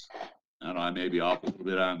 So just, I don't know, I may be off a little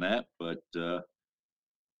bit on that, but,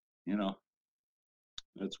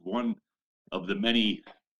 that's one of the many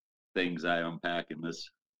things I unpack in this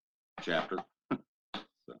chapter.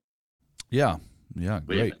 So. Yeah,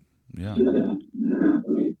 great. Yeah.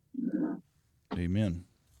 Amen.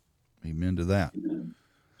 Amen to that.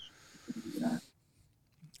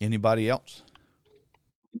 Anybody else?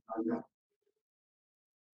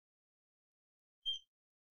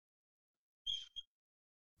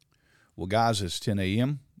 Well, guys, it's 10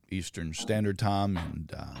 a.m. Eastern Standard Time,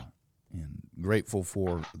 and grateful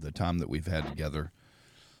for the time that we've had together.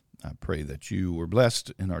 I pray that you were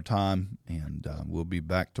blessed in our time, and we'll be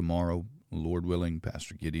back tomorrow, Lord willing.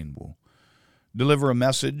 Pastor Gideon will deliver a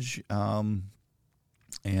message, and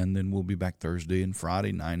then we'll be back Thursday and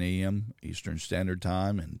Friday, 9 a.m. Eastern Standard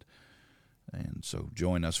Time, and so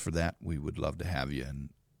join us for that. We would love to have you,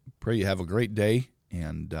 and pray you have a great day,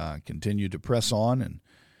 and continue to press on, and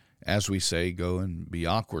as we say, go and be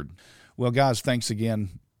awkward. Well, guys, thanks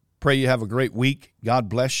again. Pray you have a great week. God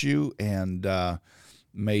bless you, and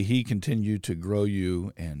may He continue to grow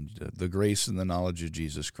you and the grace and the knowledge of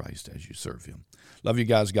Jesus Christ as you serve Him. Love you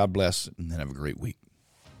guys. God bless, and have a great week.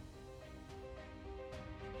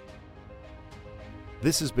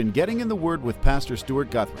 This has been Getting in the Word with Pastor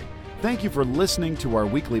Stuart Guthrie. Thank you for listening to our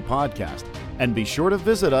weekly podcast, and be sure to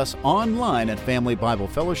visit us online at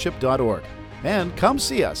FamilyBibleFellowship.org. And come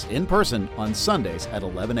see us in person on Sundays at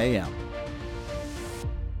 11 a.m.